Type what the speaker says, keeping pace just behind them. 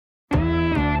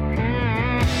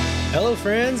Hello,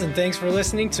 friends, and thanks for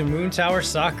listening to Moon Tower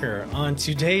Soccer. On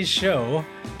today's show,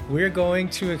 we're going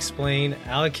to explain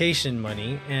allocation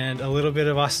money and a little bit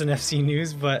of Austin FC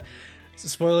news, but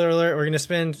spoiler alert, we're going to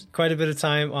spend quite a bit of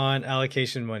time on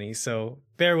allocation money. So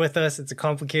bear with us. It's a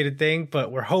complicated thing,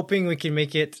 but we're hoping we can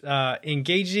make it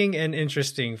engaging and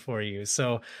interesting for you.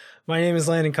 So my name is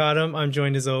Landon Cottom. I'm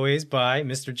joined as always by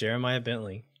Mr. Jeremiah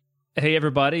Bentley. Hey,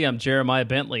 everybody. I'm Jeremiah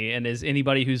Bentley. And as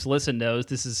anybody who's listened knows,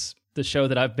 this is the show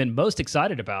that I've been most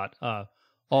excited about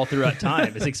all throughout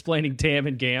time is explaining TAM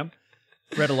and GAM.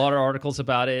 Read a lot of articles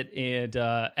about it and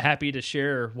happy to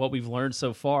share what we've learned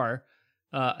so far.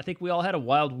 I think we all had a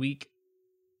wild week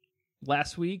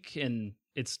last week, and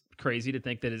it's crazy to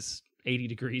think that it's 80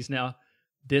 degrees now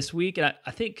this week. And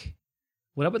I think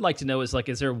what I would like to know is,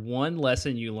 is there one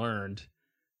lesson you learned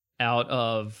out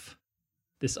of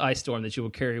this ice storm that you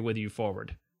will carry with you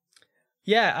forward?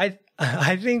 Yeah,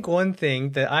 I think one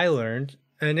thing that I learned,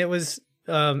 and it was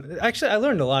actually I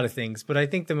learned a lot of things, but I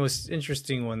think the most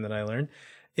interesting one that I learned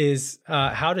is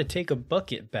how to take a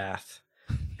bucket bath.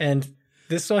 And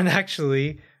this one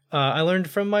actually I learned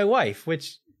from my wife,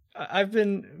 which I've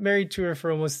been married to her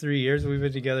for almost 3 years. We've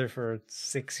been together for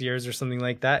 6 years or something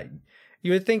like that.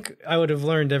 You would think I would have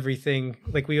learned everything,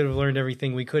 we would have learned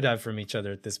everything we could have from each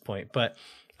other at this point. But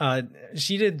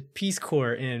she did Peace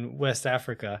Corps in West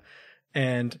Africa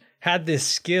and had this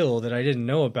skill that I didn't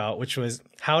know about, which was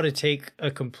how to take a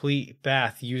complete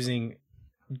bath using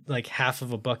half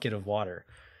of a bucket of water.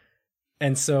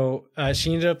 And so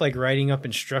she ended up writing up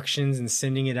instructions and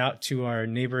sending it out to our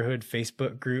neighborhood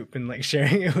Facebook group and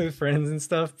sharing it with friends and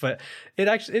stuff. But it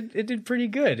actually, it did pretty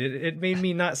good. It made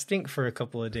me not stink for a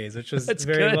couple of days, which was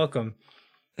very welcome.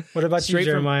 What about you,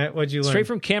 Jeremiah? What'd you learn? Straight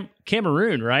from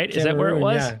Cameroon, right? Is that where it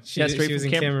was? Yeah, she was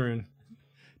in Cameroon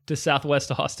to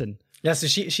Southwest Austin. Yeah, so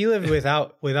she lived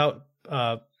without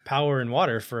power and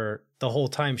water for the whole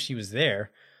time she was there,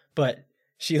 but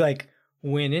she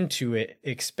went into it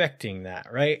expecting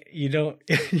that, right? You don't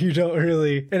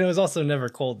really, and it was also never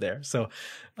cold there. So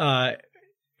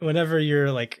whenever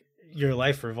your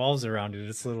life revolves around it,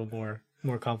 it's a little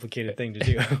more complicated thing to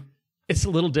do. It's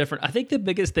a little different. I think the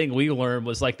biggest thing we learned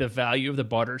was the value of the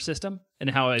barter system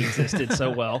and how it existed so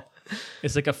well.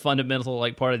 It's a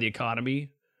fundamental part of the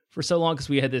economy for so long, because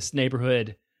we had this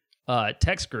neighborhood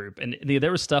text group, and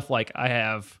there was stuff I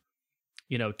have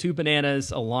 2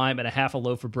 bananas, a lime, and a half a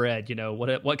loaf of bread.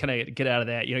 What can I get out of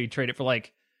that? You trade it for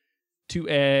 2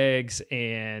 eggs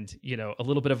and a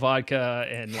little bit of vodka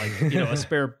and a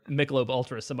spare Michelob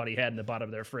Ultra somebody had in the bottom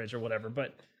of their fridge or whatever.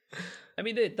 But I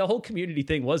mean, the whole community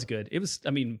thing was good. It was. I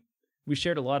mean, we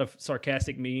shared a lot of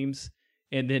sarcastic memes,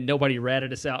 and then nobody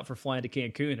ratted us out for flying to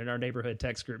Cancun in our neighborhood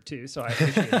text group too. So I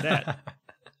appreciated that.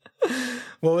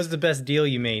 What was the best deal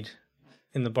you made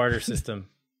in the barter system?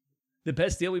 The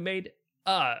best deal we made?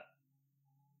 Well,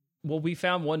 we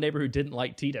found one neighbor who didn't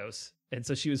like Tito's, and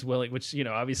so she was willing, which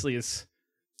obviously is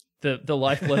the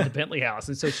lifeblood of the Bentley house,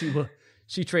 and so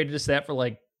she traded us that for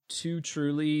 2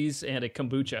 Trulies and a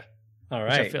kombucha. All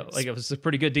right, I feel it was a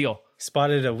pretty good deal.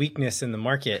 Spotted a weakness in the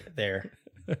market there.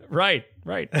 Right.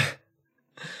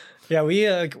 Yeah, we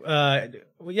had.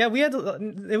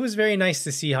 It was very nice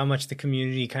to see how much the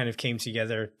community kind of came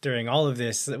together during all of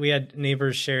this. We had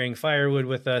neighbors sharing firewood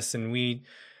with us, and we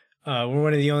were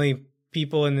one of the only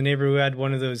people in the neighborhood who had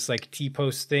one of those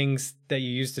T-post things that you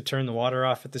use to turn the water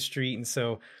off at the street. And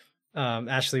so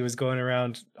Ashley was going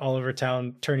around all over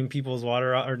town turning people's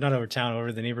water off, or not over town,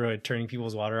 over the neighborhood, turning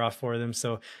people's water off for them.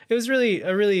 So it was really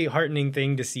a really heartening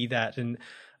thing to see that. And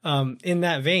in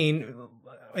that vein,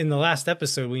 in the last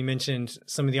episode, we mentioned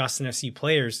some of the Austin FC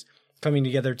players coming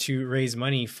together to raise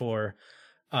money for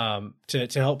to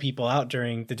help people out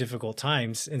during the difficult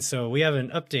times. And so we have an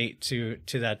update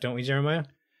to that, don't we, Jeremiah?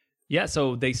 Yeah,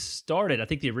 so they started, I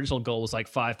think the original goal was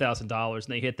 $5,000, and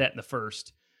they hit that in the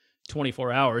first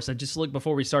 24 hours. And just look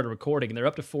before we started recording, and they're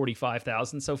up to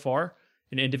 45,000 so far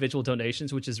in individual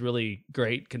donations, which is really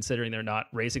great considering they're not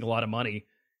raising a lot of money,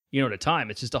 at a time.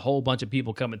 It's just a whole bunch of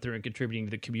people coming through and contributing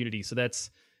to the community. So that's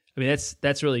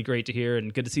really great to hear,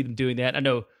 and good to see them doing that. I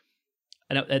know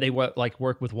they work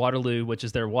with Waterloo, which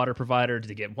is their water provider,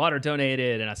 to get water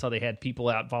donated. And I saw they had people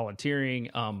out volunteering.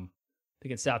 I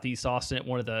think in Southeast Austin at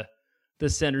one of the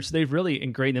centers. So they've really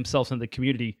ingrained themselves in the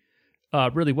community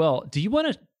really well. Do you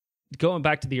want to, going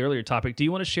back to the earlier topic, do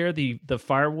you want to share the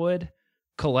firewood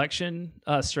collection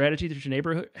strategy that your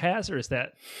neighbor has, or is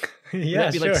that would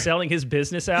that be sure. Selling his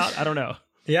business out? I don't know.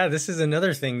 Yeah, this is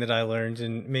another thing that I learned,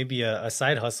 and maybe a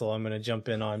side hustle I'm going to jump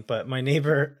in on. But my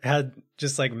neighbor had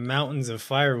just mountains of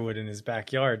firewood in his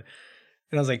backyard.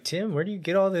 And I was like, Tim, where do you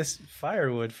get all this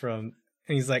firewood from?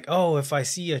 And he's like, oh, if I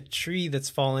see a tree that's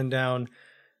fallen down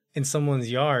in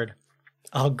someone's yard,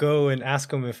 I'll go and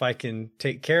ask him if I can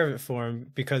take care of it for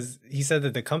him, because he said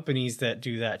that the companies that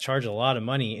do that charge a lot of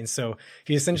money. And so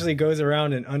he essentially goes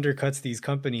around and undercuts these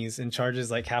companies and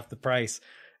charges like half the price,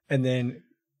 and then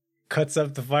cuts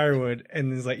up the firewood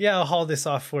and is like, yeah, I'll haul this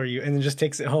off for you. And then just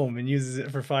takes it home and uses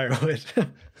it for firewood.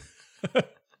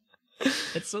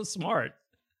 It's so smart.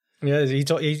 Yeah, he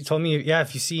told me, yeah,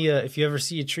 if you ever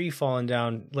see a tree falling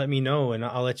down, let me know and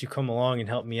I'll let you come along and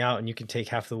help me out, and you can take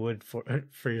half the wood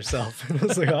for yourself. And I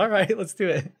was like, all right, let's do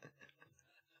it.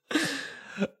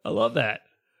 I love that.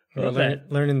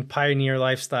 Learning pioneer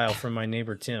lifestyle from my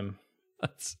neighbor Tim.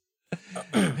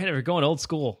 Man, we're going old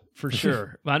school for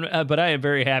sure. But I am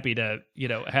very happy to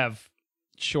have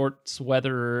shorts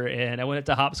weather, and I went up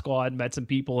to Hop Squad and met some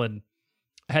people, and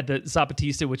had the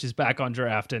Zapatista, which is back on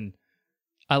draft, and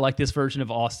I like this version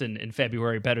of Austin in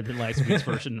February better than last week's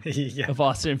version of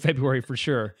Austin in February for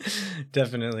sure.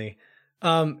 Definitely.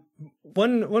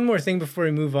 One more thing before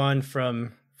we move on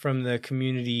from the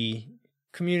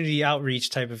community outreach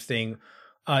type of thing.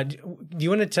 Do you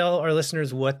want to tell our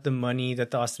listeners what the money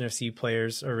that the Austin FC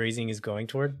players are raising is going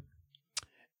toward?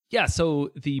 Yeah,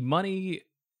 so the money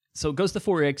it goes to the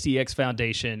 4XEX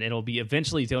Foundation, and it'll be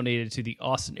eventually donated to the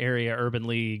Austin Area Urban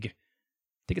League.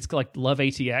 I think it's like Love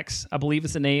ATX, I believe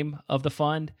is the name of the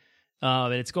fund.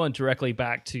 And it's going directly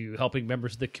back to helping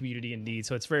members of the community in need.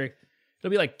 So it'll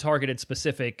be like targeted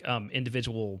specific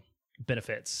individual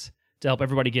benefits to help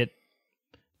everybody get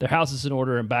their houses in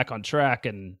order and back on track,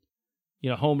 and,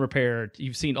 home repair.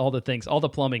 You've seen all the things, all the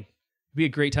plumbing. It'd be a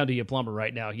great time to be a plumber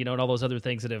right now, and all those other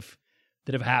things that have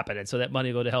happened. And so that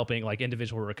money will go to helping like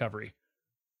individual recovery.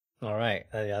 All right.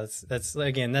 Yeah,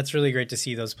 that's really great to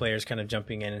see those players kind of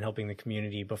jumping in and helping the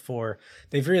community before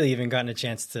they've really even gotten a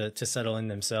chance to settle in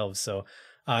themselves. So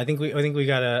I think we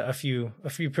got a few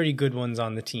pretty good ones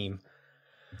on the team.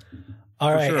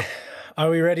 All right. Sure. Are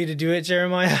we ready to do it,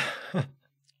 Jeremiah?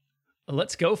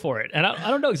 Let's go for it. And I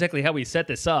don't know exactly how we set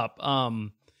this up.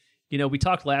 We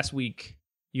talked last week,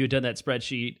 you had done that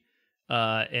spreadsheet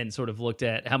and sort of looked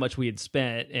at how much we had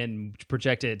spent and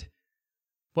projected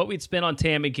what we'd spent on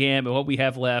TAM and GAM and what we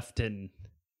have left. And,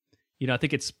 I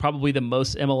think it's probably the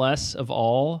most MLS of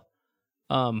all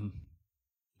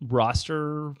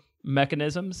roster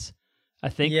mechanisms, I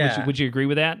think. Yeah. Would you agree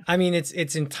with that? I mean,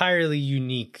 it's entirely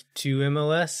unique to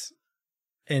MLS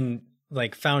and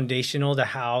like foundational to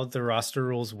how the roster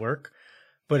rules work,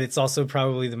 but it's also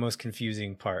probably the most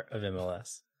confusing part of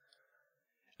MLS.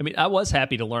 I mean, I was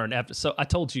happy to learn so I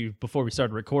told you before we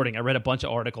started recording, I read a bunch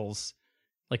of articles.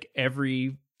 Like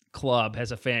every club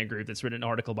has a fan group that's written an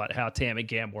article about how TAM and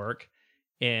GAM work,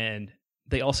 and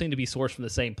they all seem to be sourced from the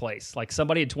same place. Like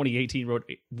somebody in 2018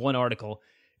 wrote one article,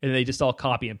 and they just all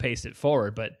copy and paste it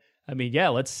forward. But I mean, yeah,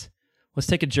 let's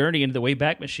take a journey into the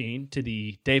Wayback Machine to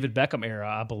the David Beckham era,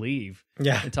 I believe.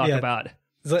 Yeah, and talk about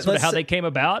sort of how they came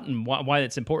about and why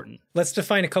it's important. Let's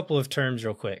define a couple of terms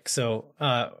real quick. So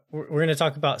we're going to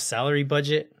talk about salary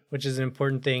budget, which is an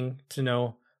important thing to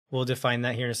know. We'll define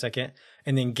that here in a second.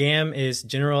 And then GAM is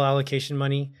general allocation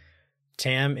money.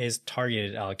 TAM is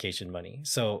targeted allocation money.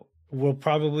 So we'll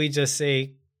probably just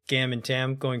say GAM and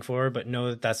TAM going forward, but know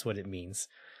that that's what it means.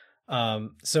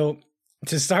 So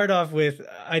to start off with,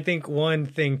 I think one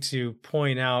thing to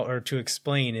point out or to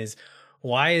explain is,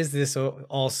 why is this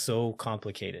all so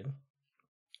complicated?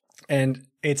 And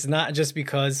it's not just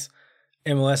because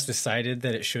MLS decided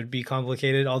that it should be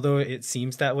complicated, although it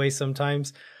seems that way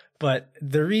sometimes. But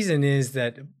the reason is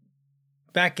that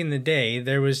back in the day,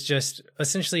 there was just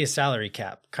essentially a salary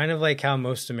cap, kind of like how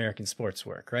most American sports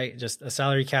work, right? Just a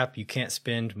salary cap. You can't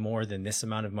spend more than this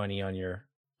amount of money on your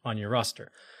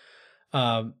roster.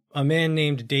 A man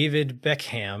named David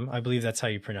Beckham, I believe that's how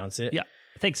you pronounce it. Yeah,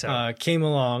 I think so. Came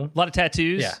along. A lot of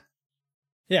tattoos.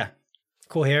 Yeah.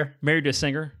 Cool hair. Married to a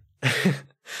singer.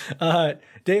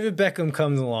 David Beckham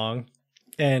comes along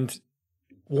and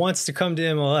wants to come to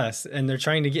MLS, and they're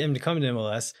trying to get him to come to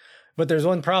MLS. But there's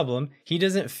one problem. He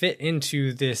doesn't fit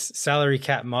into this salary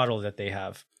cap model that they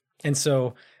have. And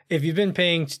so if you've been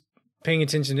paying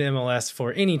attention to MLS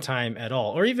for any time at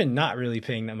all, or even not really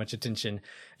paying that much attention,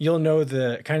 you'll know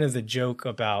the kind of the joke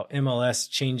about MLS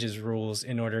changes rules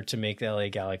in order to make the LA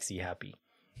Galaxy happy.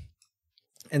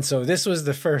 And so this was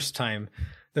the first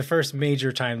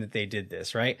major time that they did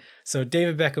this, right? So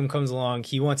David Beckham comes along.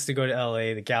 He wants to go to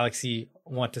LA. The Galaxy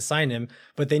want to sign him,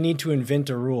 but they need to invent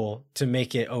a rule to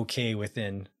make it okay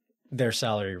within their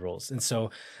salary rules. And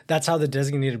so that's how the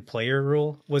designated player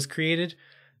rule was created.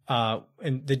 And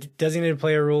the designated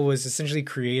player rule was essentially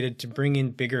created to bring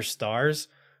in bigger stars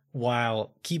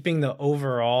while keeping the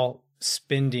overall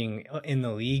spending in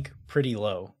the league pretty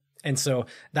low. And so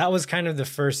that was kind of the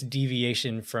first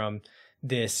deviation from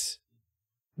this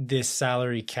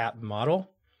salary cap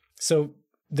model. So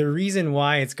the reason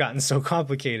why it's gotten so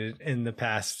complicated in the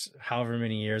past however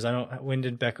many years, when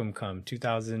did Beckham come?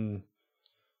 2000,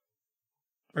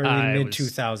 early mid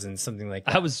 2000s, something like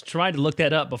that. I was trying to look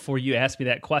that up before you asked me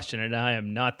that question, and I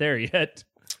am not there yet.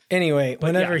 Anyway,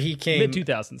 whenever he came, mid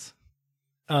 2000s.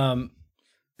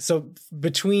 So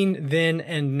between then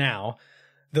and now,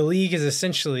 the league has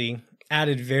essentially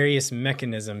added various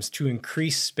mechanisms to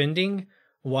increase spending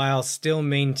while still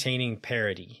maintaining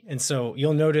parity. And so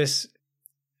you'll notice,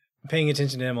 paying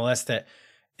attention to MLS, that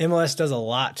MLS does a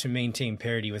lot to maintain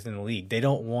parity within the league. They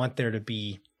don't want there to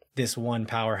be this one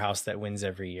powerhouse that wins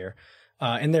every year.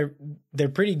 And they're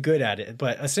pretty good at it.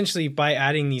 But essentially, by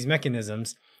adding these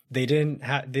mechanisms, they didn't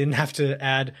have to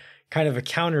add kind of a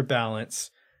counterbalance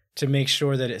to make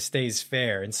sure that it stays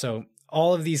fair. And so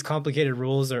all of these complicated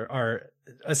rules are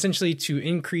essentially to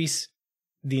increase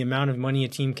the amount of money a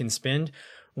team can spend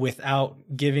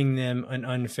without giving them an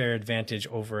unfair advantage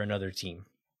over another team.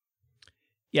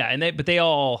 Yeah, and they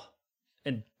all,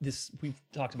 and this, we've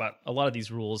talked about a lot of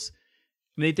these rules.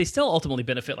 I mean, they still ultimately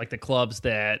benefit like the clubs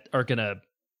that are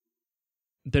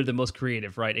they're the most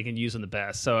creative, right? They can use them the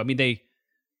best. So I mean,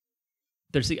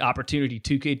 there's the opportunity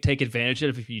to take advantage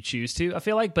of it if you choose to, I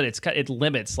feel like, but it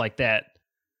limits like that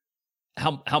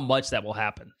how much that will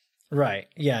happen. Right.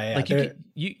 Yeah. Like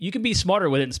you can be smarter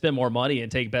with it and spend more money and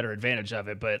take better advantage of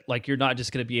it, but like you're not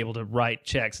just going to be able to write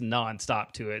checks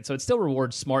nonstop to it. So it still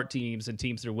rewards smart teams and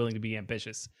teams that are willing to be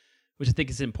ambitious, which I think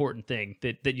is an important thing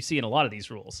that you see in a lot of these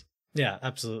rules. Yeah,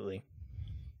 absolutely.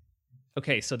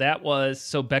 Okay, so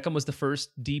Beckham was the first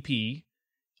DP,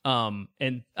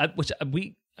 which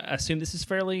we assume this is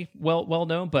fairly well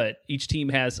known, but each team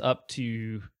has up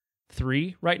to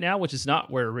 3 right now, which is not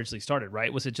where it originally started,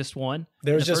 right? Was it just one?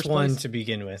 There was just one to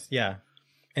begin with, yeah.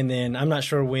 And then I'm not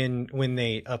sure when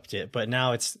they upped it, but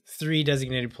now it's 3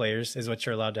 designated players is what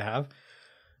you're allowed to have.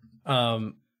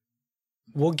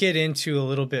 We'll get into a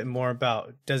little bit more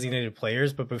about designated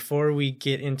players, but before we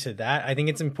get into that, I think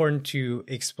it's important to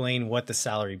explain what the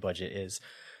salary budget is.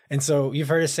 And so you've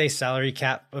heard us say salary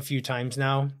cap a few times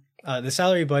now. The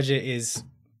salary budget is,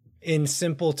 in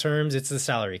simple terms, it's the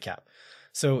salary cap.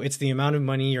 So it's the amount of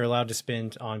money you're allowed to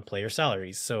spend on player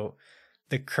salaries. So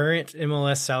the current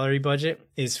MLS salary budget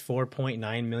is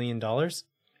 $4.9 million.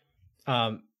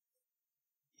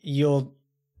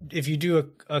 If you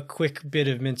do a quick bit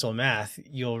of mental math,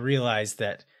 you'll realize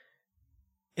that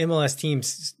MLS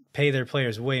teams pay their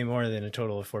players way more than a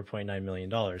total of $4.9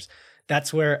 million.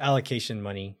 That's where allocation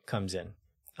money comes in.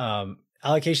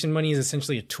 Allocation money is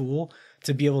essentially a tool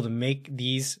to be able to make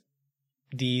these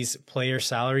player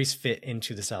salaries fit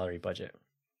into the salary budget.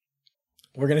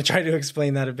 We're going to try to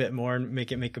explain that a bit more and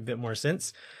make a bit more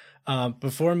sense.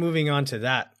 Before moving on to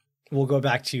that, we'll go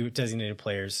back to designated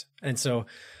players. And so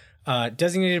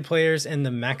designated players and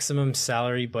the maximum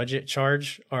salary budget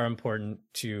charge are important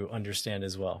to understand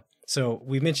as well. So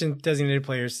we mentioned designated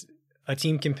players. A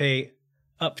team can pay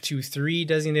up to 3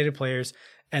 designated players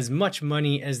as much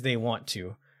money as they want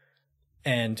to.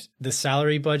 And the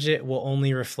salary budget will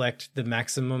only reflect the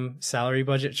maximum salary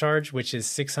budget charge, which is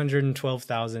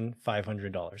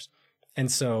 $612,500.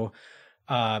 And so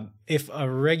if a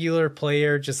regular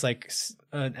player, just like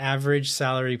an average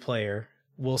salary player,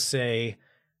 will say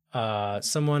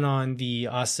someone on the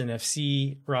Austin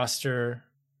FC roster,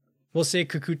 we'll say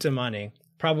Kakuta Mane,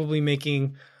 probably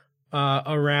making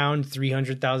around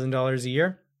 $300,000 a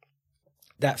year.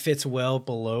 That fits well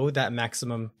below that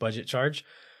maximum budget charge.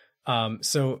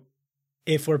 So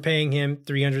if we're paying him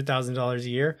 $300,000 a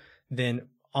year, then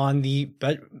on the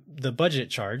budget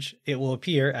charge, it will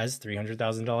appear as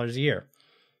 $300,000 a year.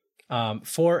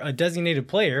 For a designated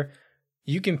player,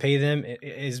 you can pay them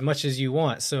as much as you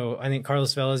want. So I think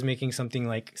Carlos Vela is making something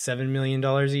like $7 million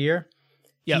a year.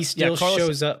 Yeah, he still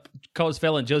shows up. Carlos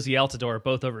Vela and Josie Altidore are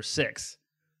both over 6.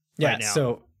 Yeah, right now.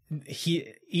 So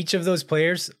each of those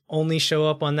players only show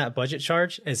up on that budget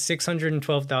charge as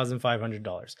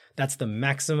 $612,500. That's the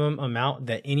maximum amount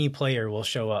that any player will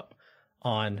show up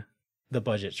on the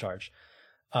budget charge.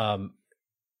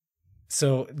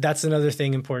 So that's another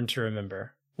thing important to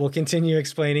remember. We'll continue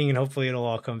explaining and hopefully it'll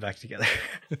all come back together.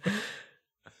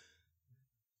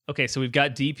 Okay, so we've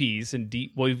got DPs and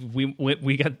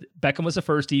we got Beckham was the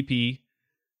first DP,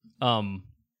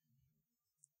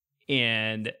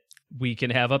 and we can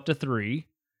have up to 3.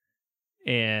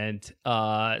 And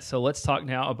so let's talk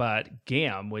now about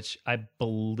GAM, which I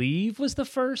believe was the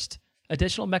first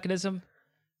additional mechanism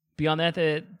beyond that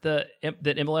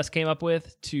MLS came up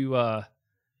with to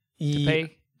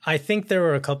pay. I think there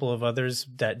were a couple of others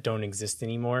that don't exist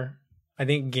anymore. I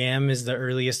think GAM is the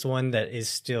earliest one that is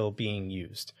still being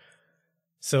used.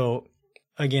 So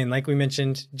again, like we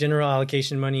mentioned, general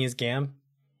allocation money is GAM.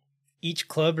 Each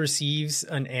club receives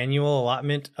an annual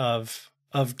allotment of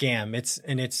GAM.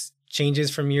 It's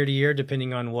changes from year to year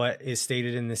depending on what is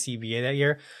stated in the CBA that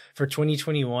year. For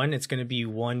 2021, it's going to be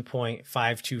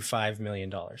 $1.525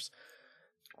 million.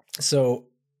 So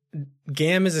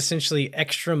GAM is essentially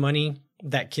extra money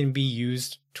that can be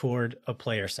used toward a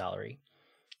player salary.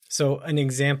 So an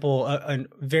example, a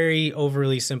very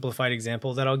overly simplified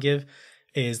example that I'll give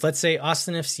is, let's say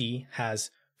Austin FC has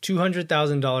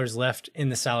 $200,000 left in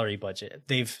the salary budget.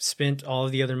 They've spent all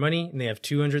of the other money and they have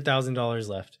 $200,000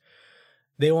 left.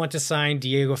 They want to sign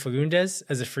Diego Fagundes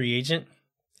as a free agent,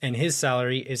 and his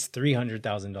salary is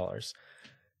 $300,000.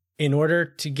 In order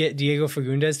to get Diego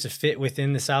Fagundes to fit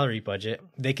within the salary budget,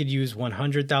 they could use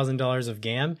 $100,000 of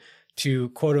GAM to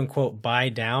quote unquote buy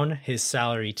down his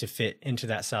salary to fit into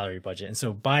that salary budget. And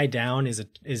so buy down is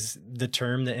the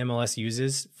term that MLS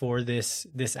uses for this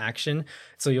action.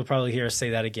 So you'll probably hear us say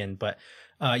that again, but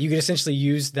you could essentially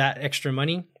use that extra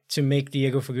money to make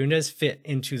Diego Fagundes fit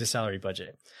into the salary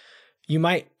budget. You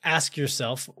might ask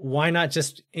yourself, why not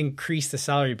just increase the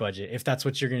salary budget if that's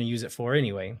what you're going to use it for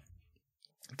anyway?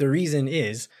 The reason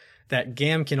is that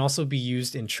GAM can also be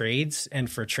used in trades and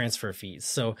for transfer fees.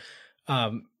 So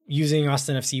using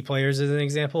Austin FC players as an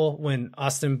example, when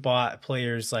Austin bought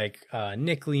players like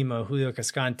Nick Lima, Julio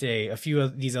Cascante, a few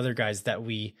of these other guys that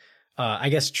we,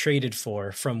 traded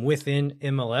for from within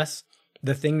MLS,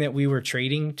 the thing that we were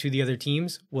trading to the other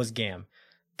teams was GAM.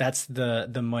 That's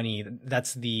the money.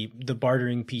 That's the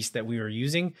bartering piece that we were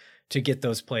using to get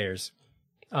those players.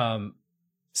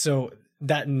 So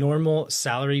that normal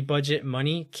salary budget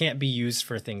money can't be used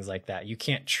for things like that. You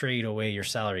can't trade away your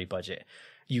salary budget.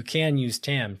 You can use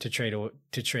TAM to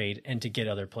trade and to get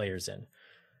other players in.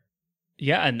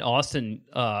 Yeah, and Austin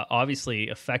obviously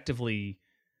effectively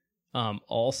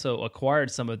also acquired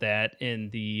some of that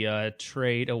in the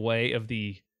trade away of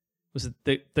the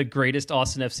greatest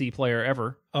Austin FC player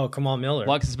ever. Oh, Kamal Miller.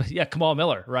 Yeah, Kamal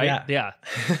Miller, right? Yeah.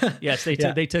 Yes,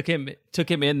 they took him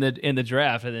in the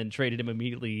draft and then traded him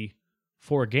immediately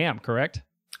for GAM, correct?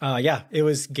 Yeah, it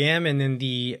was GAM and then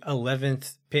the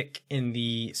 11th pick in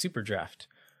the super draft,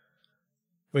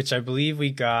 which I believe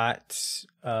we got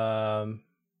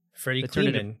Freddie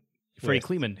Kleeman. Freddie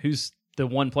Kleeman, who's the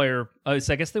one player, I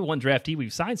guess the one draftee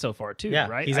we've signed so far too,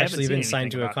 right? He's actually been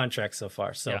signed to a contract so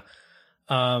far. So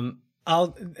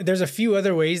there's a few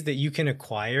other ways that you can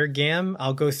acquire GAM.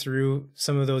 I'll go through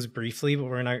some of those briefly, but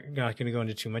we're not going to go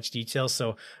into too much detail.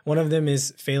 So one of them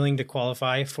is failing to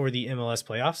qualify for the MLS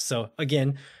playoffs. So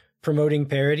again, promoting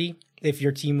parity. If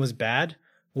your team was bad,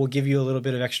 we'll give you a little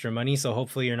bit of extra money. So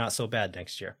hopefully you're not so bad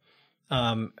next year.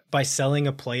 By selling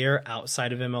a player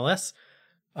outside of MLS,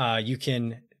 you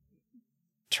can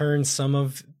turn some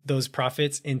of those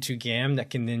profits into GAM that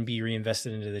can then be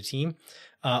reinvested into the team.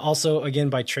 Also, again,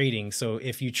 by trading. So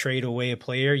if you trade away a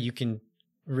player, you can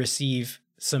receive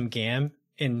some GAM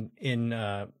in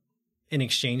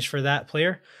exchange for that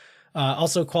player.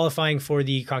 Also, qualifying for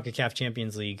the CONCACAF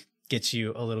Champions League gets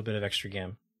you a little bit of extra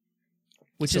GAM.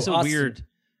 Which is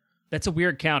that's a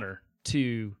weird counter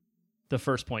to the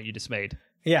first point you just made.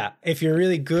 Yeah. If you're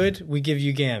really good, we give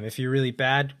you GAM. If you're really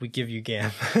bad, we give you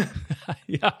GAM.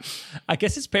 Yeah. I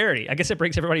guess it's parity. I guess it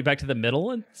brings everybody back to the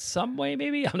middle in some way,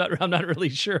 maybe. I'm not really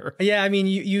sure. Yeah, I mean,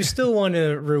 you still want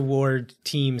to reward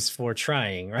teams for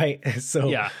trying, right? So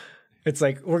yeah. It's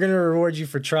like, we're going to reward you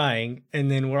for trying,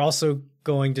 and then we're also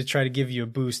going to try to give you a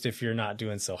boost if you're not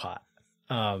doing so hot.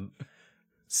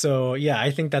 So yeah,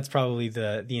 I think that's probably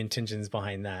the intentions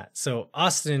behind that. So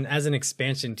Austin, as an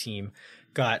expansion team,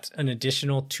 got an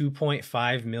additional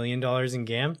 $2.5 million in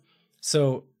GAM.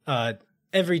 So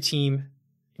every team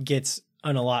gets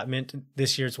an allotment.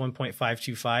 This year it's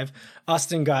 1.525.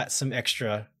 Austin got some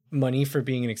extra money for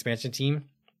being an expansion team.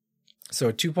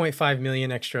 So 2.5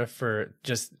 million extra for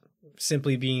just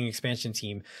simply being an expansion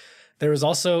team. There was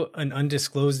also an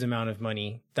undisclosed amount of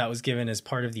money that was given as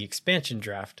part of the expansion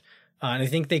draft. And I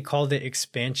think they called it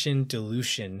expansion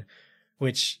dilution,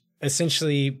 which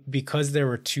essentially, because there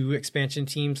were 2 expansion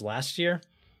teams last year,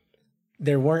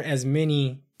 there weren't as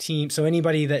many teams. So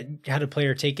anybody that had a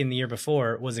player taken the year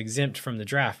before was exempt from the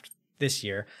draft this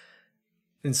year.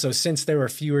 And so since there were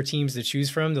fewer teams to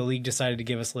choose from, the league decided to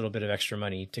give us a little bit of extra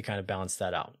money to kind of balance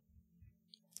that out.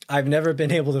 I've never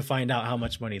been able to find out how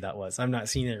much money that was. I've not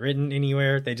seen it written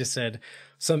anywhere. They just said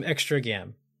some extra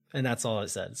GAM, and that's all it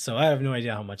said. So I have no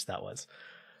idea how much that was.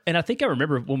 And I think I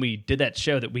remember when we did that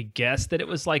show that we guessed that it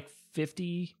was like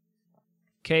 50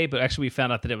 50K, but actually we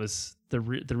found out that it was the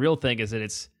real thing is that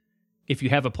it's if you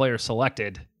have a player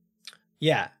selected,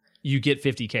 Yeah, you get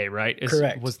 50K, right?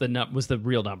 correct. Was the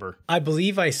real number? I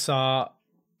believe I saw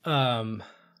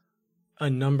a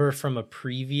number from a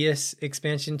previous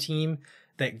expansion team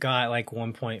that got like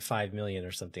 1.5 million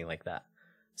or something like that.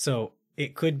 So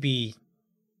it could be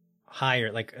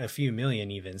higher, like a few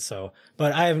million even. So,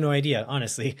 but I have no idea,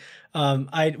 honestly.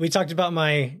 We talked about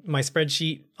my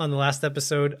spreadsheet on the last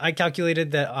episode. I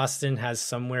calculated that Austin has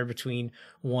somewhere between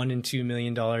 $1 and $2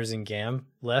 million in GAM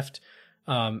left.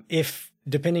 If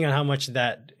depending on how much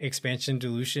that expansion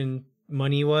dilution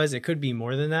money was, it could be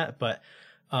more than that, but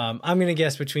I'm going to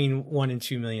guess between $1 and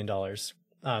 $2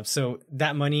 million. So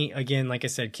that money, again, like I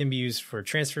said, can be used for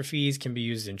transfer fees, can be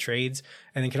used in trades,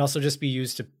 and then can also just be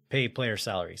used to pay player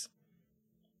salaries.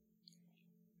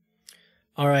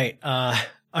 All right.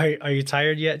 Are you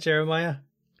tired yet, Jeremiah?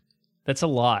 That's a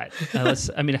lot. It's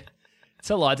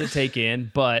a lot to take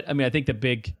in, but I think the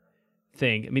big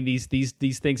thing,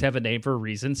 these things have a name for a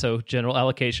reason. So general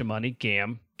allocation money,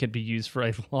 GAM, can be used for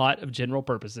a lot of general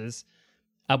purposes.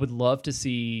 I would love to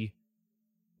see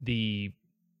the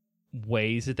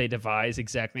ways that they devise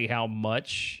exactly how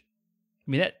much.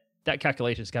 That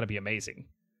calculation has got to be amazing.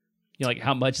 Like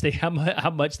how much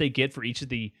they get for each of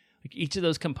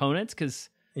those components, because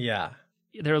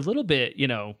they're a little bit,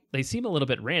 they seem a little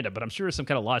bit random, but I'm sure there's some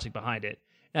kind of logic behind it.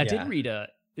 And I did read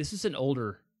this is an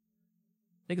older,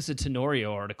 I think it's a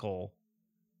Tenorio article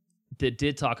that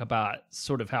did talk about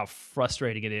sort of how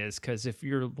frustrating it is, because if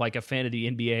you're like a fan of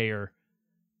the NBA or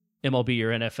MLB or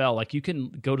NFL, like you can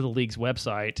go to the league's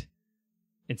website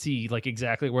and see like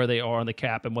exactly where they are on the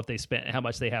cap and what they spent and how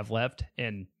much they have left,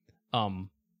 and and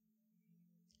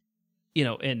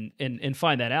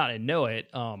find that out and know it.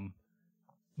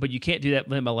 But you can't do that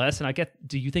with MLS. And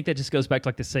do you think that just goes back to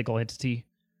like the single entity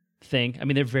thing?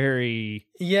 They're very,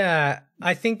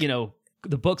 I think,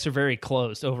 the books are very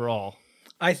closed overall.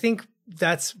 I think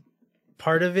that's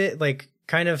part of it, like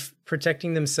kind of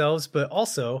protecting themselves, but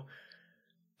also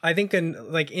I think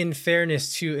in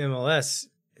fairness to MLS,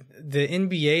 the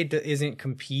NBA isn't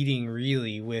competing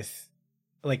really with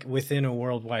like within a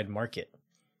worldwide market.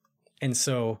 And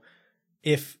so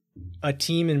if a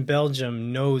team in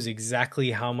Belgium knows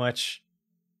exactly how much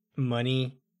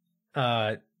money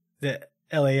the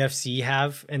LAFC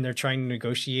have, and they're trying to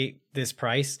negotiate this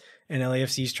price, and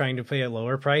LAFC is trying to pay a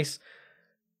lower price,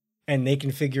 and they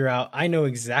can figure out, I know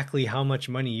exactly how much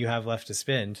money you have left to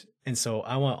spend, and so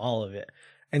I want all of it.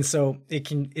 And so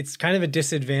it's kind of a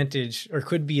disadvantage, or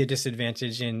could be a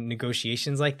disadvantage in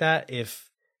negotiations like that if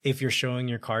you're showing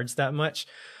your cards that much.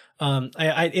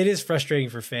 It is frustrating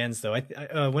for fans though.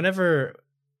 Whenever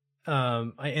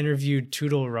I interviewed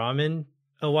Toodle Ramen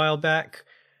a while back,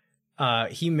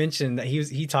 he mentioned that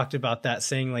he talked about that,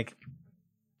 saying like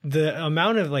the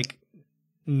amount of like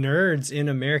nerds in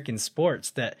American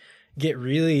sports that get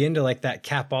really into like that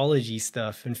capology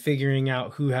stuff and figuring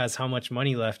out who has how much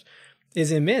money left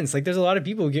is immense. Like there's a lot of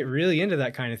people who get really into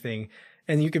that kind of thing,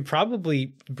 and you could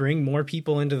probably bring more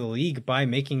people into the league by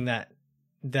making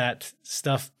that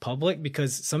stuff public,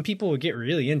 because some people would get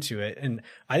really into it. And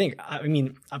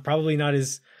I'm probably not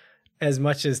as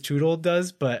much as Toodle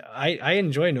does, but I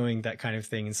enjoy knowing that kind of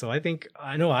thing. And so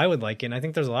I know I would like it. And I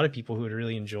think there's a lot of people who would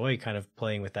really enjoy kind of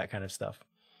playing with that kind of stuff.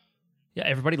 Yeah.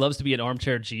 Everybody loves to be an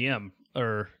armchair GM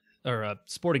or a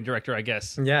sporting director, I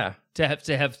guess. Yeah. To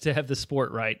have the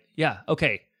sport right. Yeah.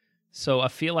 Okay. So I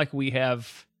feel like we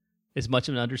have as much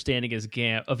of an understanding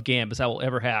of GAM as I will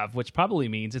ever have, which probably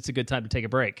means it's a good time to take a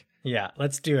break. Yeah,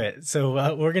 let's do it.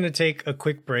 So we're going to take a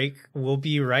quick break. We'll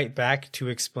be right back to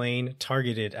explain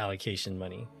targeted allocation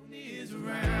money.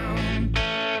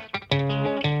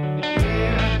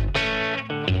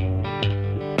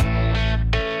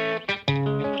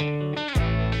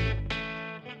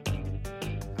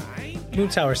 Moon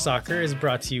Tower Soccer is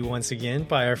brought to you once again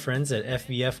by our friends at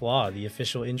FVF Law, the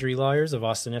official injury lawyers of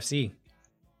Austin FC.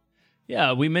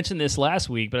 Yeah, we mentioned this last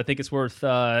week, but I think it's worth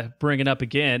bringing up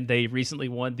again. They recently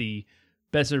won the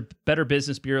Better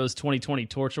Business Bureau's 2020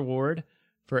 Torch Award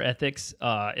for ethics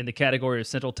in the category of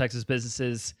Central Texas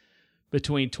businesses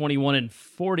between 21 and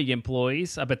 40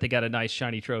 employees. I bet they got a nice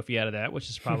shiny trophy out of that, which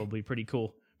is probably pretty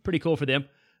cool. Pretty cool for them.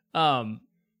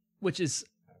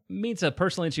 Means a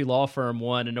personal injury law firm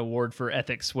won an award for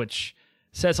ethics, which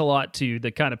says a lot to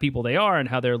the kind of people they are and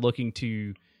how they're looking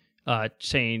to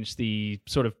change the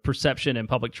sort of perception and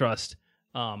public trust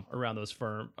around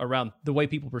the way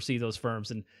people perceive those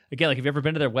firms. And again, like if you've ever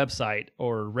been to their website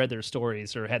or read their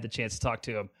stories or had the chance to talk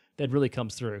to them, that really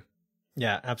comes through.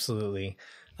 Yeah, absolutely.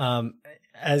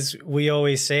 As we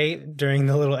always say during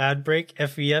the little ad break,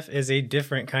 FVF is a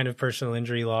different kind of personal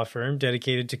injury law firm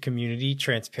dedicated to community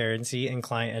transparency and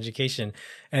client education.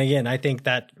 And again, I think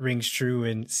that rings true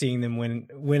in seeing them win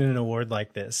an award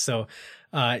like this. So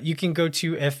you can go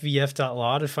to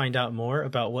fvf.law to find out more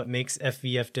about what makes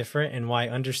FVF different and why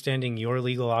understanding your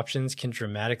legal options can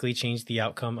dramatically change the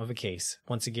outcome of a case.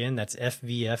 Once again, that's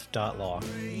fvf.law.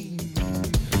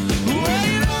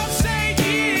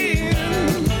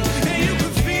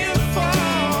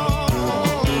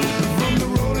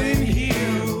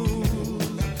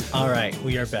 All right,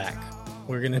 we are back.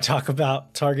 We're going to talk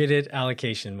about targeted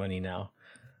allocation money now.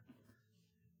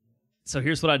 So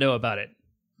here's what I know about it.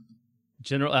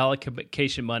 General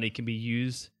allocation money can be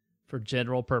used for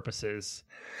general purposes.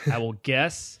 I will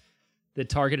guess that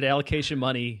targeted allocation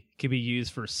money can be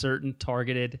used for certain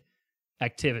targeted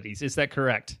activities. Is that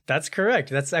correct? That's correct.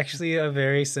 That's actually a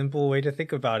very simple way to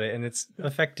think about it, and it's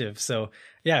effective. So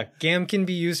yeah, GAM can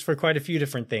be used for quite a few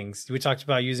different things. We talked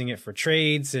about using it for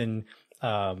trades and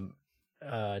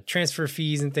transfer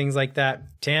fees and things like that.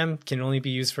 TAM can only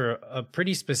be used for a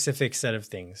pretty specific set of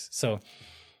things. So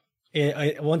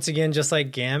once again, just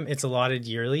like GAM, it's allotted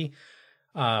yearly.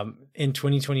 In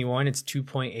 2021, it's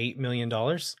 $2.8 million.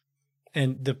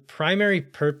 And the primary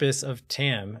purpose of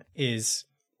TAM is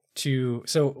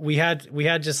so we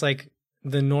had just like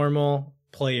the normal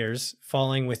players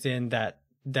falling within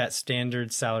that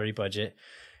standard salary budget.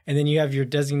 And then you have your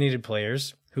designated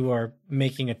players who are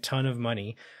making a ton of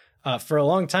money. For a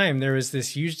long time, there was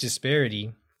this huge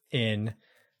disparity in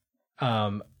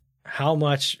how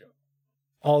much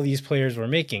all these players were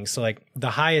making. So like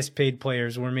the highest paid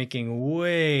players were making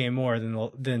way more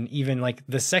than even like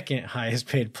the second highest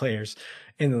paid players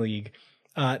in the league.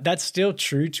 That's still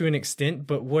true to an extent,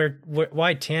 but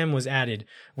why TAM was added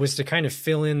was to kind of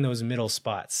fill in those middle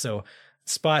spots. So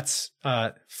spots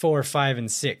 4, 5,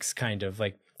 and 6, kind of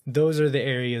like those are the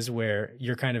areas where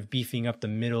you're kind of beefing up the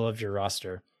middle of your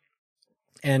roster.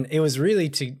 And it was really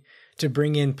to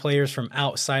bring in players from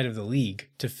outside of the league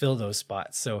to fill those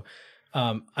spots. So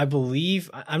I believe,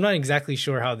 I'm not exactly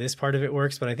sure how this part of it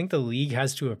works, but I think the league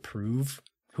has to approve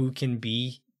who can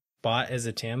be bought as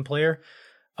a TAM player.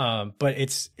 But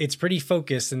it's pretty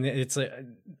focused, and it's a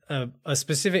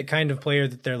specific kind of player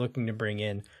that they're looking to bring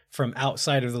in from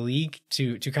outside of the league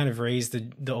to kind of raise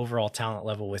the overall talent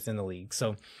level within the league.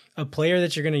 So a player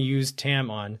that you're going to use TAM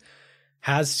on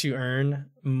has to earn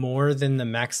more than the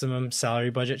maximum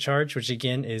salary budget charge, which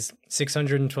again is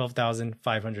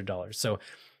 $612,500. So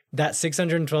that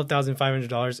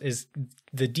 $612,500 is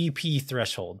the DP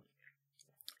threshold.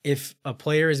 If a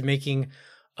player is making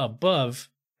above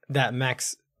that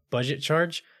max budget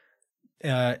charge,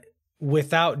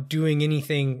 without doing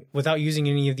anything, without using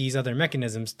any of these other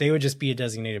mechanisms, they would just be a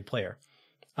designated player.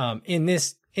 In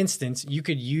this instance, you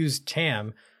could use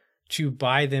TAM to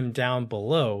buy them down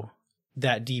below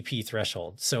that DP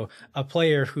threshold. So a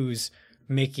player who's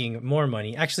making more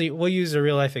money, actually, we'll use a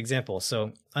real life example.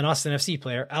 So an Austin FC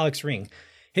player, Alex Ring,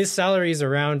 his salary is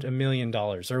around $1 million,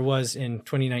 or was in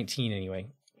 2019 anyway.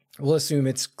 We'll assume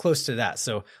it's close to that.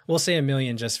 So we'll say $1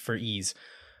 million just for ease.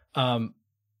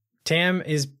 TAM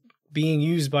is being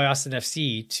used by Austin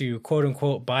FC to quote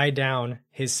unquote buy down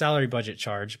his salary budget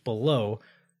charge below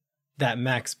that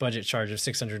max budget charge of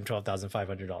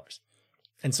 $612,500.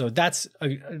 And so that's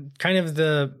a kind of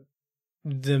the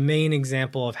main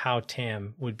example of how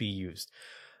TAM would be used.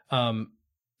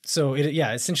 So it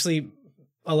essentially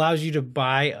allows you to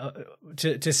buy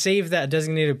to save that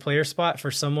designated player spot for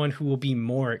someone who will be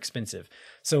more expensive.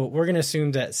 So we're going to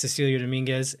assume that Cecilio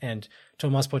Dominguez and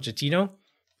Tomas Pochettino,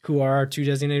 who are our two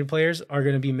designated players, are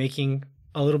going to be making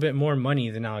a little bit more money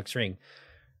than Alex Ring.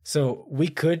 So we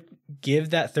could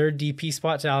give that third DP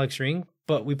spot to Alex Ring,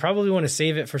 but we probably want to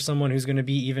save it for someone who's going to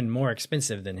be even more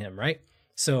expensive than him, right?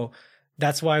 So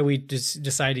that's why we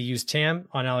decided to use TAM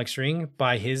on Alex Ring,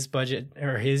 by his budget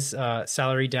or his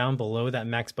salary down below that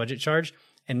max budget charge.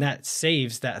 And that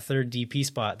saves that third DP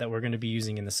spot that we're going to be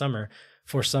using in the summer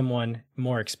for someone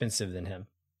more expensive than him.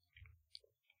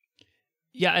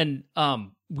 Yeah, and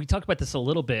we talked about this a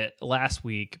little bit last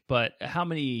week, but how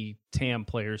many TAM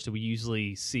players do we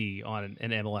usually see on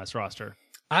an MLS roster?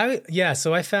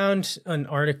 So I found an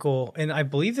article, and I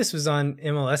believe this was on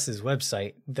MLS's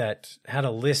website, that had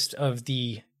a list of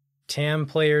the TAM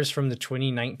players from the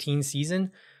 2019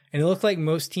 season, and it looked like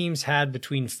most teams had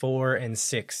between 4 and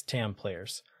 6 TAM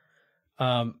players.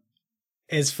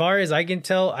 As far as I can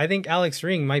tell, I think Alex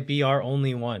Ring might be our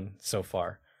only one so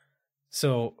far.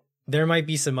 So there might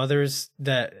be some others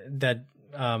that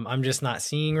I'm just not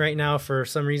seeing right now for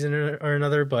some reason or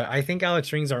another, but I think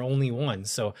Alex Ring's our only one.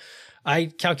 So I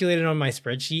calculated on my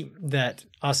spreadsheet that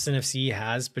Austin FC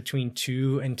has between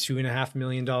 $2 and $2.5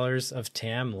 million of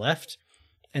TAM left.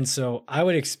 And so I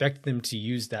would expect them to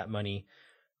use that money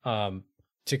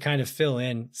to kind of fill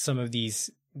in some of these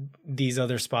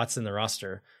other spots in the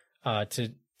roster,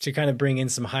 to kind of bring in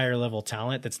some higher level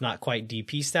talent that's not quite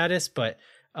DP status, but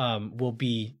will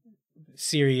be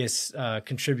serious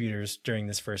contributors during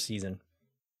this first season.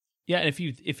 Yeah, and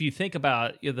if you think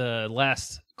about the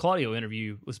last Claudio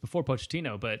interview was before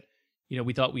Pochettino, but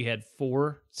we thought we had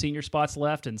 4 senior spots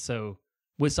left, and so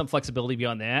with some flexibility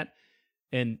beyond that,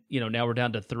 and now we're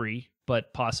down to 3,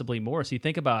 but possibly more. So you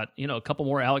think about a couple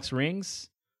more Alex Rings.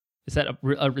 Is that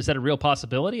a real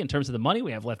possibility in terms of the money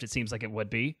we have left? It seems like it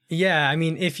would be. Yeah, I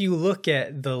mean, if you look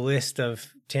at the list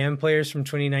of TAM players from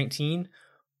 2019,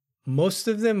 most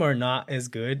of them are not as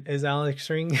good as Alex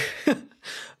Ring,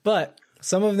 but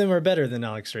some of them are better than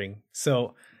Alex Ring.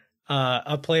 So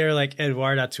a player like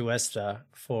Eduardo Atuesta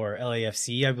for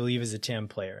LAFC, I believe, is a TAM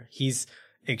player. He's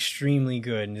extremely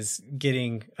good and is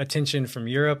getting attention from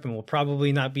Europe and will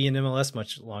probably not be in MLS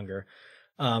much longer.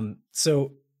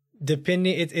 So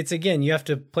depending, it's again, you have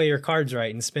to play your cards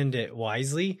right and spend it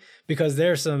wisely, because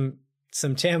there are some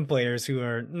TAM players who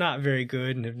are not very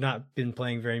good and have not been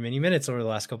playing very many minutes over the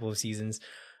last couple of seasons.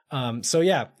 So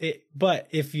yeah, but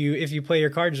if you play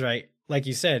your cards right, like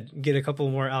you said, get a couple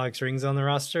more Alex Rings on the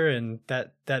roster, and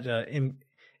that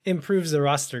improves the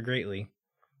roster greatly.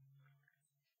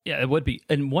 Yeah, it would be.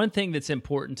 And one thing that's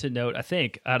important to note, I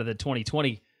think, out of the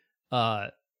 2020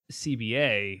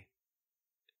 CBA,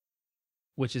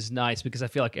 which is nice because I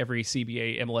feel like every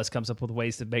CBA MLS comes up with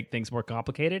ways to make things more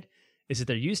complicated, is that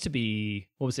there used to be,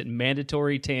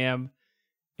 mandatory TAM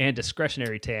and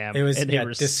discretionary TAM, and they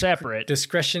were separate.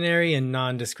 Discretionary and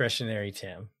non-discretionary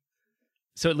TAM.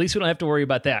 So at least we don't have to worry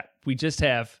about that. We just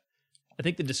have, I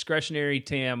think the discretionary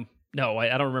TAM, no,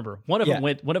 I don't remember. One of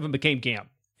them became GAM.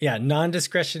 Yeah,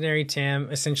 non-discretionary TAM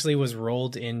essentially was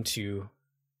rolled into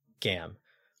GAM.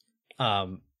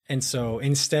 And so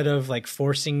instead of like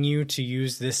forcing you to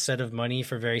use this set of money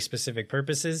for very specific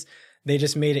purposes, they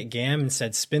just made it GAM and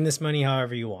said, spend this money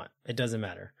however you want. It doesn't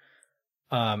matter.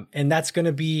 And that's going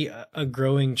to be a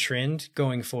growing trend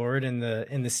going forward in the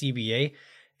CBA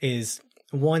is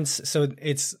so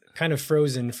it's kind of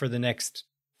frozen for the next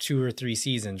 2 or 3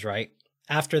 seasons, right?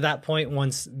 After that point,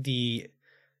 once the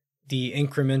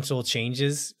incremental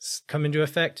changes come into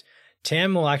effect,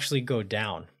 TAM will actually go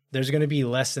down. There's going to be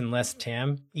less and less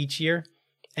TAM each year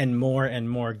and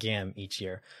more GAM each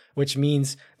year, which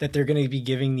means that they're going to be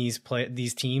giving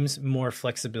these teams more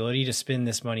flexibility to spend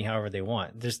this money however they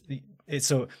want.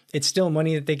 So it's still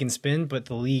money that they can spend, but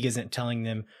the league isn't telling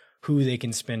them who they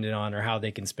can spend it on or how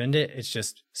they can spend it. It's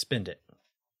just spend it.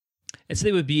 And so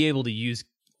they would be able to use,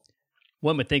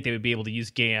 one would think they would be able to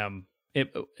use GAM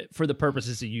for the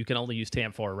purposes that you can only use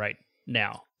TAM for right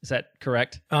now. Is that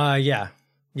correct? Yeah.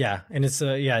 And it's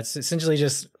essentially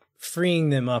just freeing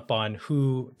them up on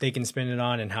who they can spend it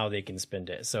on and how they can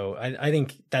spend it. So I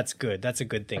think that's good. That's a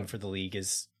good thing for the league,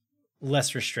 is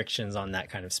less restrictions on that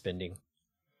kind of spending.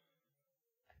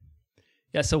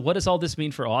 Yeah. So what does all this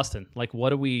mean for Austin? Like, what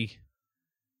do we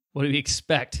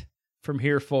expect from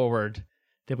here forward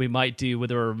that we might do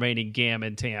with the remaining GAM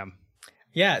and TAM?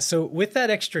 Yeah. So with that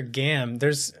extra GAM,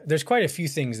 there's quite a few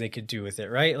things they could do with it,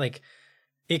 right? Like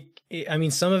I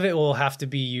mean, some of it will have to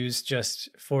be used just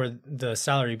for the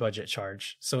salary budget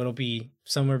charge. So it'll be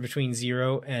somewhere between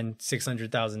 $0 and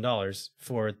 $600,000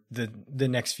 for the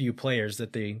next few players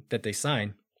that they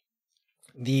sign.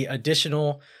 The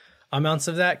additional amounts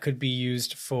of that could be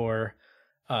used for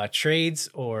trades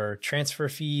or transfer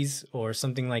fees or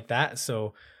something like that.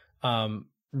 So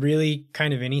really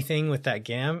kind of anything with that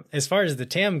GAM. As far as the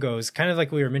TAM goes, kind of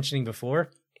like we were mentioning before,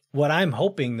 what I'm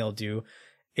hoping they'll do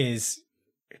is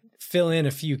fill in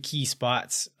a few key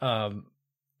spots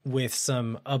with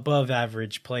some above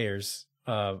average players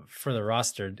for the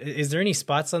roster. Is there any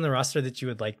spots on the roster that you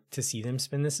would like to see them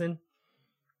spin this in?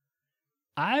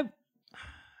 I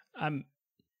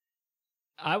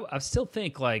still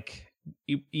think like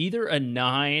either a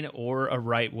 9 or a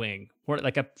right wing. Or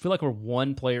like I feel like we're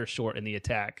one player short in the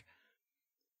attack,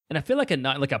 and I feel like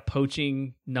a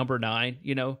poaching number 9,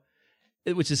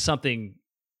 which is something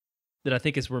that I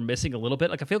think we're missing a little bit.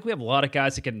 Like I feel like we have a lot of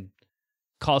guys that can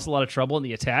cause a lot of trouble in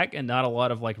the attack, and not a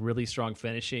lot of like really strong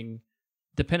finishing,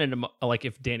 dependent on like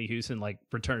if Danny Houston like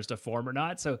returns to form or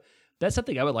not. So that's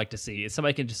something I would like to see, is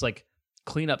somebody can just like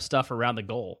clean up stuff around the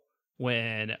goal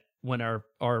when our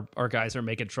guys are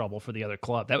making trouble for the other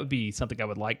club. That would be something I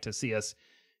would like to see us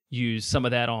use some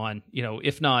of that on,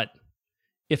 if not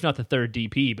the third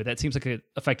DP, but that seems like an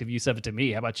effective use of it to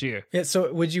me. How about you? Yeah.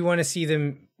 So would you want to see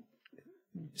them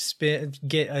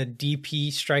get a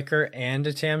DP striker and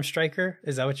a TAM striker?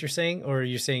 Is that what you're saying? Or are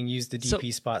you saying use the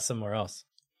DP spot somewhere else?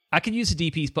 I could use a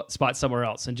DP spot somewhere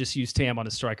else and just use TAM on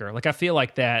a striker. Like, I feel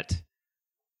like that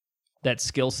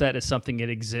skill set is something that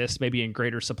exists maybe in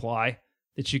greater supply,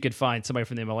 that you could find somebody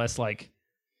from the MLS, like,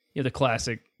 the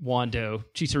classic Wando,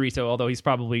 Chicharito, although he's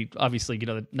probably obviously,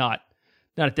 not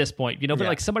at this point, but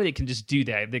like somebody that can just do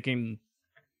that. They can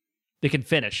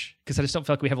finish, because I just don't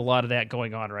feel like we have a lot of that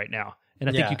going on right now. And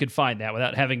I think you could find that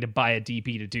without having to buy a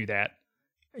DP to do that.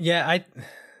 Yeah,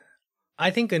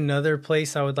 I think another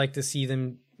place I would like to see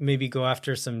them maybe go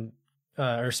after some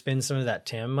or spend some of that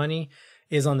TAM money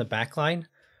is on the back line.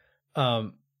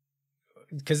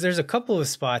 Because there's a couple of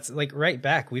spots, like right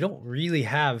back, we don't really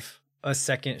have a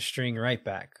second string right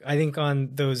back. I think on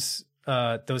those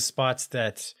spots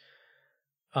that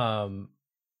the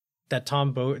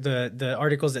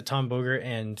articles that Tom Bogert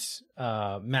and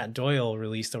Matt Doyle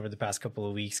released over the past couple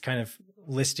of weeks, kind of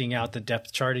listing out the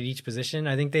depth chart at each position.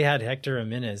 I think they had Hector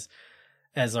Jimenez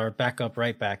as our backup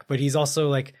right back, but he's also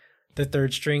like the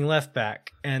third string left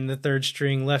back and the third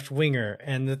string left winger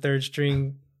and the third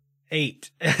string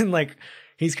 8, and like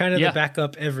he's kind of the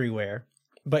backup everywhere.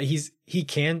 But I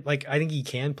think he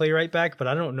can play right back, but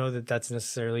I don't know that that's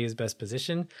necessarily his best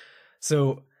position.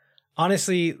 So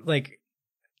honestly, like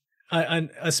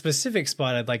a specific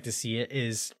spot I'd like to see it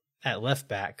is at left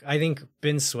back. I think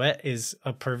Ben Sweat is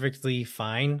a perfectly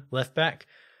fine left back.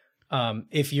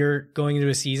 If you're going into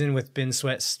a season with Ben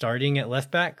Sweat starting at left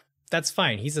back, that's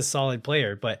fine. He's a solid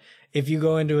player. But if you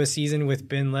go into a season with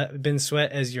Ben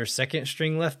Sweat as your second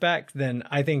string left back, then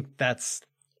I think that's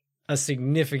a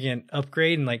significant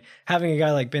upgrade. And like having a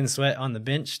guy like Ben Sweat on the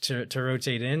bench to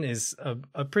rotate in is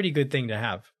a pretty good thing to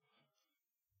have.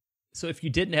 So if you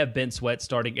didn't have Ben Sweat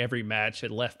starting every match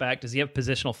at left back, does he have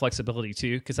positional flexibility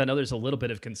too? Because I know there's a little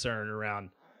bit of concern around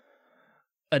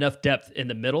enough depth in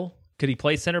the middle. Could he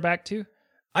play center back too?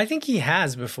 I think he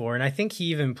has before, and I think he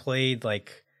even played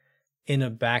like in a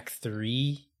back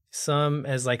three some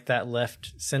as like that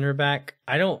left center back.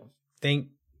 I don't think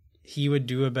he would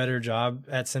do a better job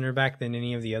at center back than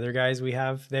any of the other guys we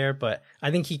have there, but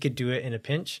I think he could do it in a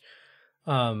pinch.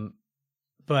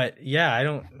 But yeah, I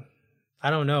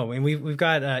don't know. And we've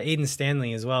got Aiden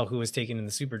Stanley as well, who was taken in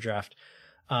the super draft.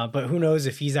 But who knows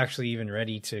if he's actually even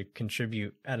ready to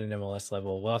contribute at an MLS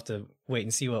level. We'll have to wait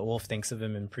and see what Wolf thinks of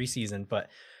him in preseason. But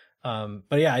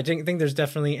yeah, I think there's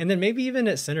definitely, and then maybe even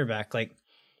at center back, like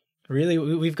really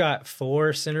we've got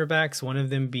 4 center backs, one of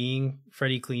them being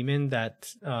Freddie Kleeman,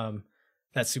 that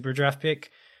super draft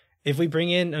pick. If we bring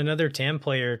in another TAM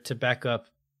player to back up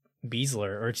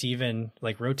Beasler, or to even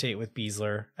like rotate with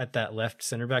Beasler at that left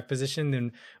center back position,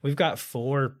 then we've got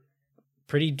 4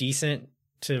 pretty decent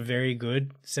to very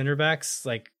good center backs,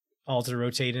 like all to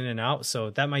rotate in and out.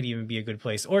 So that might even be a good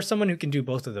place, or someone who can do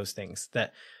both of those things,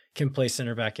 that can play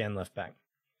center back and left back.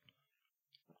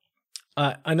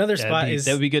 Another spot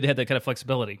that would be good to have that kind of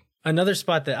flexibility. Another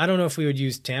spot that I don't know if we would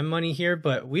use TAM money here,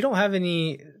 but we don't have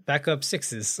any backup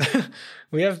 6s.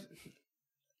 We have,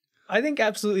 I think,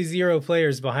 absolutely 0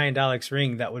 players behind Alex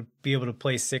Ring that would be able to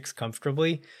play 6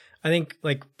 comfortably. I think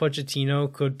like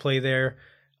Pochettino could play there.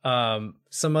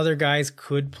 Some other guys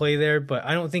could play there, but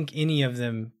I don't think any of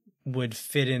them would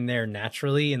fit in there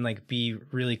naturally and like be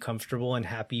really comfortable and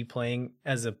happy playing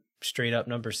as a straight up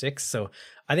number 6. So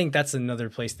I think that's another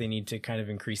place they need to kind of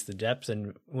increase the depth,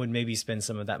 and would maybe spend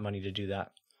some of that money to do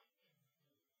that.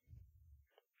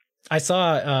 I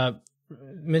saw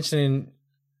mentioning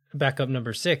backup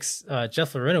number 6,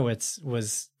 Jeff Larinowitz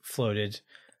was floated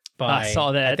by, I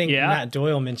saw that. I think Matt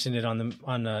Doyle mentioned it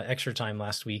on Extra Time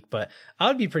last week, but I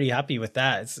would be pretty happy with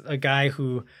that. It's a guy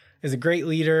who is a great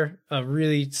leader, a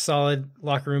really solid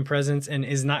locker room presence, and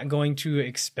is not going to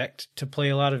expect to play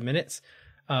a lot of minutes.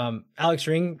 Alex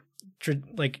Ring,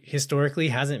 like historically,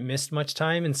 hasn't missed much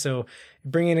time, and so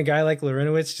bringing a guy like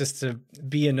Larinowitz just to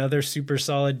be another super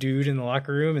solid dude in the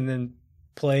locker room and then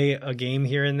play a game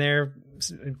here and there,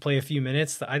 play a few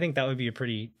minutes, I think that would be a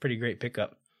pretty great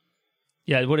pickup.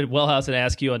 Yeah, what did Wellhausen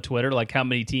ask you on Twitter, like how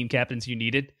many team captains you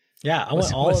needed? Yeah, I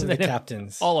want all of the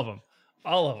captains. All of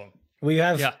them. We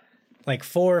have like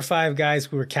 4 or 5 guys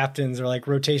who were captains or like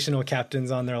rotational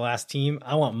captains on their last team.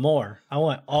 I want more. I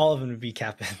want all of them to be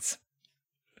captains.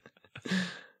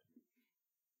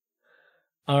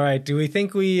 All right. Do we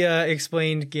think we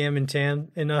explained GAM and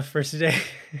TAM enough for today?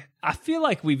 I feel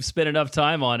like we've spent enough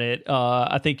time on it.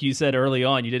 I think you said early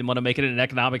on you didn't want to make it an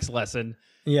economics lesson.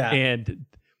 Yeah. And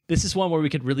this is one where we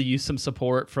could really use some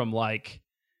support from, like,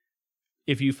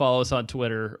 if you follow us on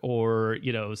Twitter or,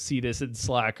 see this in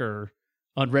Slack or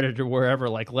on Reddit or wherever,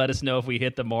 like, let us know if we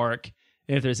hit the mark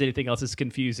And if there's anything else that's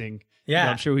confusing,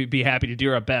 Yeah, I'm sure we'd be happy to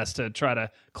do our best to try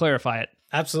to clarify it.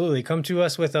 absolutely. Come to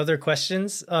us with other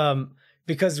questions,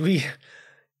 because we,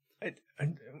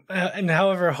 and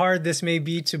however hard this may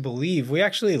be to believe, we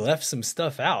actually left some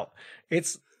stuff out.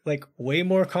 It's like way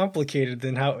more complicated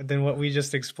than what we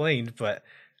just explained, but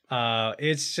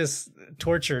it's just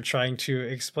torture trying to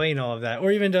explain all of that,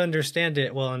 or even to understand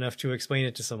it well enough to explain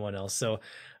it to someone else. So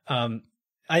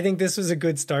I think this was a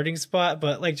good starting spot,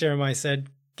 but like Jeremiah said,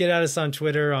 get at us on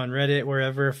Twitter, on Reddit,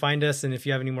 wherever, find us. And if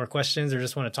you have any more questions or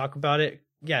just want to talk about it,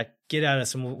 yeah, get at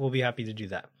us and we'll be happy to do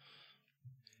that.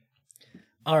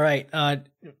 All right.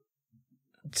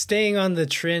 Staying on the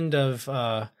trend of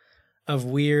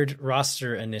weird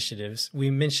roster initiatives, we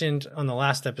mentioned on the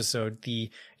last episode the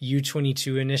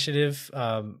U22 initiative,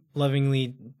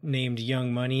 lovingly named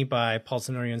Young Money by Paul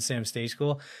Tenorio and Sam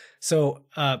Stagel. So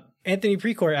Anthony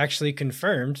Precourt actually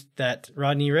confirmed that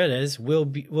Rodney Redes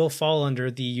will fall under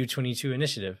the U22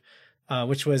 initiative,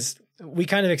 which was, we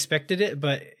kind of expected it,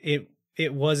 but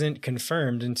it wasn't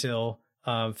confirmed until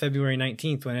February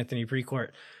 19th when Anthony Precourt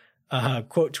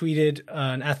quote tweeted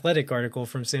an Athletic article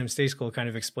from Sam Stagel kind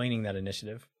of explaining that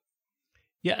initiative.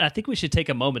 Yeah, and I think we should take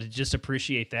a moment to just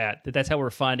appreciate that's how we're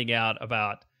finding out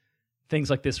about things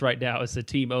like this right now, as the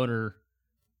team owner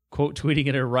quote tweeting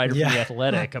at a writer from The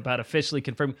Athletic about officially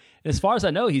confirming. And as far as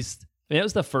I know, it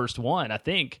was the first one, I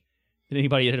think, that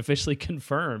anybody had officially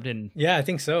confirmed. And yeah, I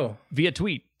think so. Via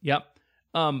tweet. Yep.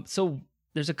 So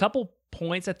there's a couple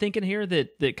points I think in here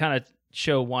that kind of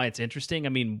show why it's interesting. I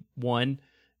mean, one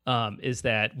is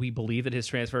that we believe that his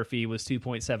transfer fee was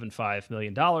 $2.75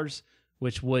 million,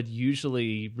 which would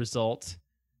usually result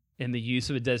in the use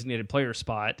of a designated player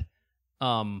spot,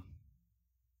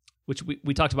 which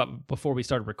we talked about before we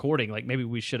started recording. Like, maybe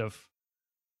we should have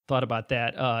thought about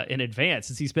that in advance,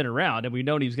 since he's been around and we've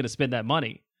known he was going to spend that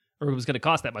money, or it was going to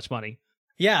cost that much money.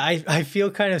 Yeah, I feel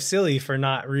kind of silly for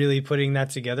not really putting that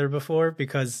together before,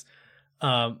 because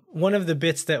one of the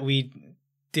bits that we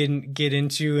didn't get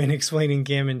into in explaining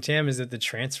GAM and TAM is that the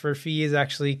transfer fee is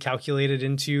actually calculated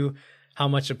into how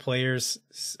much a player's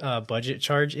budget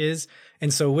charge is.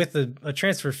 And so with a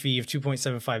transfer fee of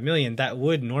 $2.75 million, that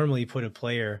would normally put a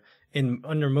player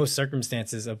under most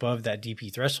circumstances above that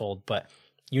DP threshold. But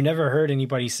you never heard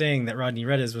anybody saying that Rodney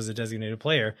Redes was a designated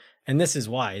player. And this is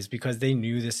why, is because they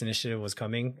knew this initiative was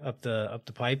coming up the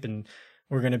pipe, and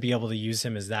we're going to be able to use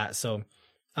him as that. So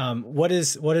what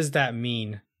does that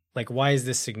mean? Like, why is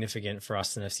this significant for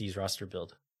Austin FC's roster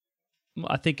build?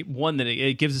 I think, one, that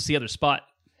it gives us the other spot.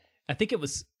 I think it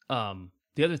was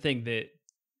the other thing, that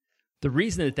the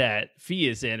reason that fee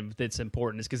is in that's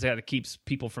important is because it keeps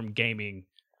people from gaming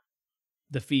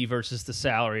the fee versus the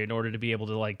salary in order to be able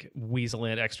to like weasel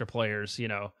in extra players,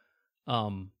 that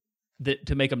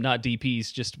to make them not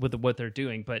DPs just with what they're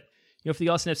doing. But for the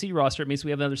Austin FC roster, it means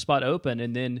we have another spot open,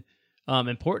 and then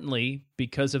importantly,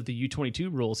 because of the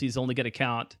U22 rules, he's only going to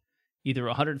count either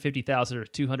 $150,000 or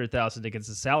 $200,000 against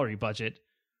the salary budget,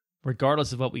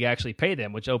 regardless of what we actually pay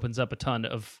them, which opens up a ton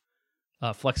of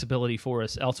flexibility for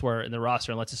us elsewhere in the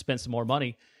roster and lets us spend some more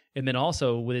money. And then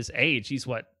also with his age, he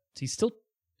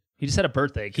just had a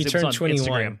birthday. He turned 21.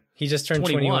 Instagram. He just turned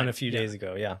 21 a few days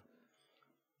ago. Yeah.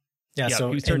 So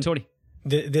he was turned 20.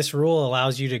 This rule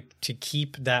allows you to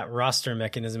keep that roster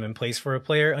mechanism in place for a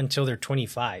player until they're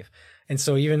 25. And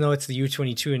so even though it's the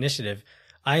U22 initiative,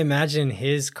 I imagine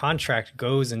his contract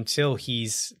goes until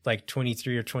he's like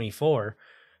 23 or 24,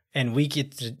 and we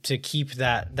get to keep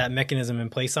that mechanism in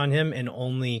place on him and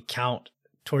only count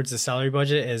towards the salary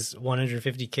budget as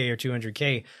 $150K or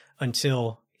 $200K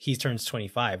until he turns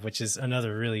 25, which is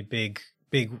another really big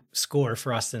score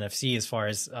for Austin FC as far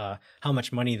as how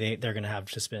much money they're going to have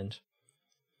to spend.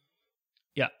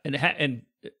 Yeah, and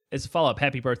as a follow-up,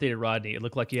 happy birthday to Rodney. It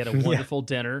looked like you had a wonderful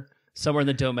dinner somewhere in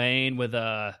the Domain with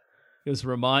it was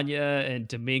Romagna and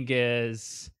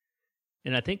Dominguez,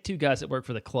 and I think two guys that work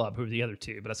for the club, who were the other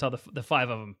two, but I saw the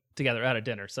five of them together at a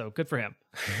dinner, so good for him.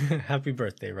 Happy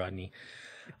birthday, Rodney.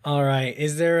 All right,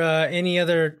 is there any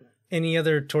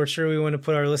other torture we want to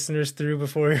put our listeners through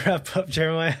before we wrap up,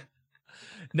 Jeremiah?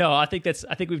 No, I think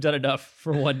we've done enough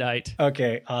for one night.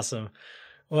 Okay, awesome.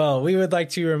 Well, we would like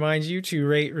to remind you to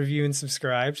rate, review, and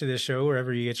subscribe to this show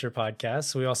wherever you get your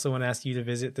podcasts. We also want to ask you to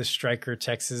visit the Striker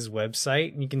Texas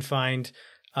website. You can find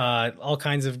all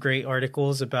kinds of great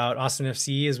articles about Austin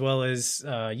FC, as well as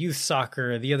youth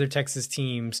soccer, the other Texas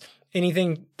teams,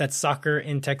 anything that's soccer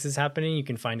in Texas happening, you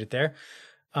can find it there.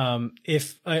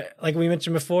 If, like we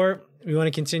mentioned before, we want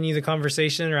to continue the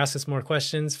conversation or ask us more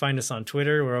questions, find us on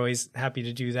Twitter. We're always happy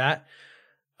to do that.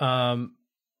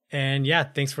 And yeah,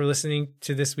 thanks for listening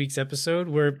to this week's episode.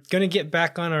 We're going to get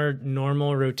back on our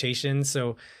normal rotation.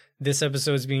 So this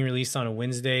episode is being released on a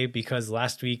Wednesday because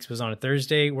last week's was on a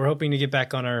Thursday. We're hoping to get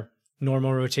back on our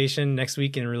normal rotation next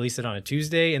week and release it on a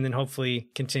Tuesday, and then hopefully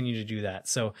continue to do that.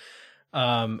 So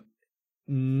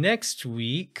next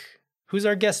week, who's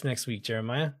our guest next week,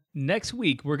 Jeremiah? Next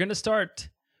week, we're going to start.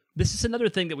 This is another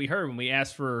thing that we heard when we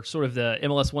asked for sort of the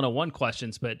MLS 101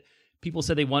 questions, but people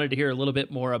said they wanted to hear a little bit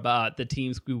more about the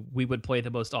teams we would play the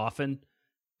most often,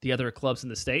 the other clubs in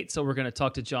the state. So we're going to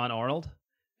talk to John Arnold,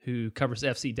 who covers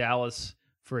FC Dallas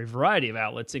for a variety of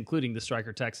outlets, including the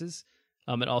Striker Texas,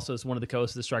 and also is one of the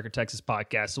co-hosts of the Striker Texas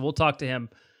podcast. So we'll talk to him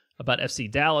about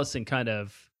FC Dallas and kind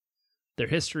of their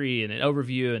history and an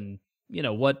overview and, you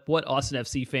know, what Austin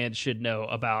FC fans should know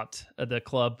about the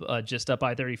club just up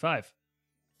I-35.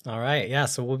 All right. Yeah.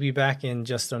 So we'll be back in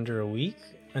just under a week.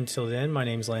 Until then, my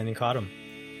name's Landon Cottom.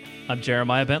 I'm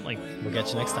Jeremiah Bentley. We'll get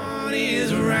you next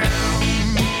time.